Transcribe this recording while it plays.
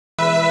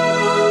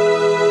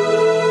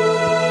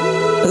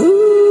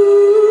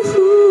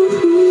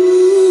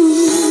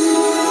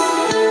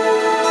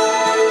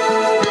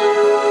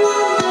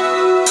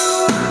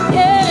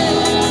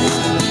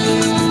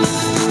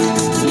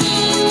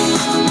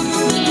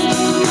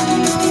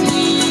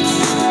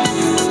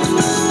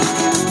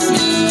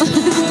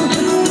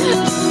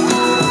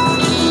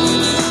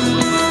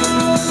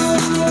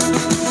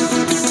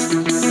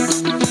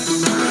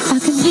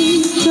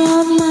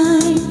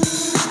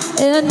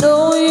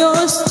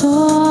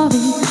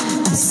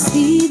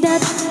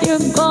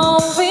you're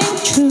going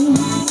through.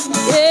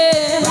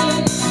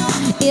 Yeah,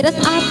 it's an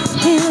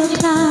uphill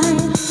climb,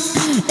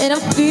 and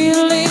I'm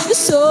feeling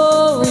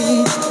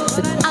sorry,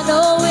 but I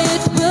know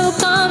it will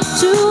come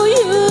to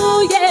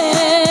you.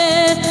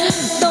 Yeah,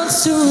 don't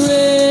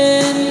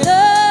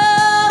surrender,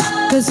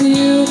 'cause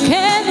you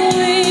can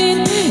win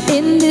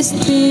in this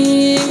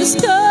thing's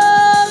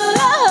called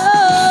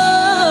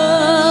love.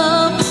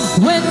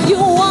 When you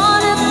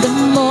want it the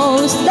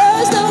most,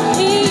 there's no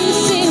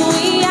easy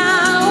way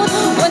out.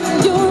 When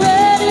you're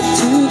ready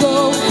to go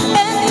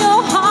and your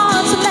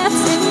heart's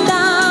letting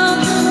down,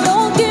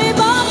 don't give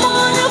up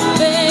on your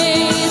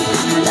faith.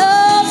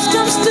 Love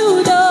comes to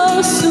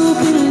those who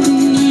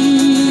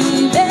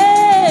believe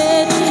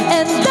it,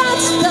 and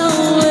that's the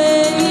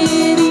way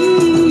it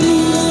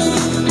is.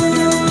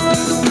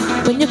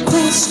 When you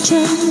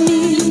question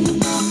me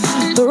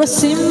for a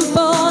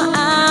simple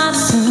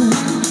answer,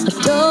 I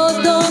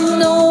don't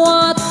know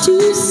what to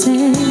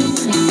say.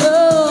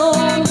 Oh,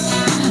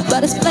 but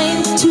it's plain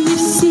to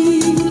see,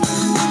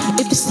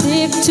 if you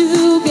stick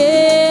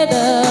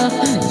together,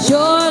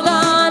 you're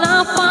gonna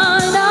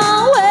find a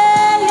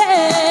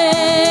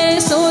way.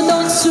 So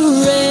don't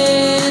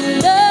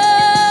surrender,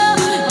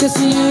 'cause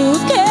you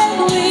can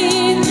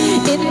win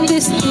in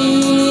this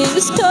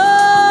thing's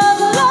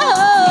called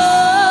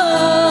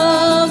love.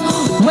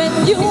 When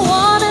you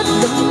want it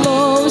the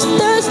most,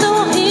 there's no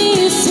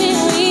easy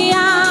way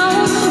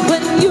out.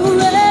 When you're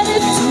ready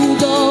to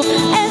go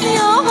and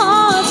your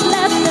heart's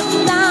let them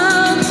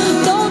down,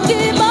 don't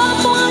give up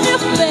on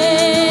your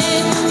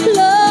faith.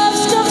 Love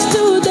comes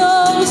to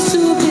those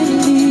who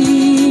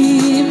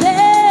believe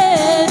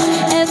it,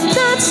 and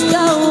that's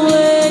the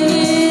way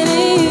it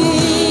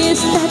is.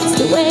 That's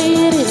the way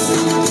it is.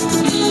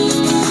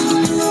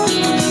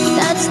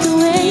 That's the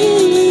way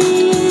it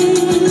is.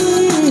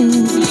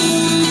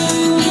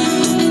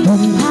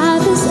 When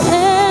life is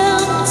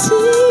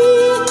empty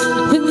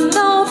with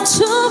no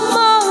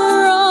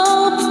tomorrow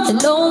and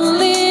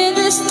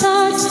loneliness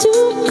starts to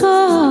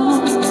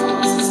come,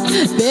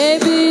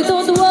 baby,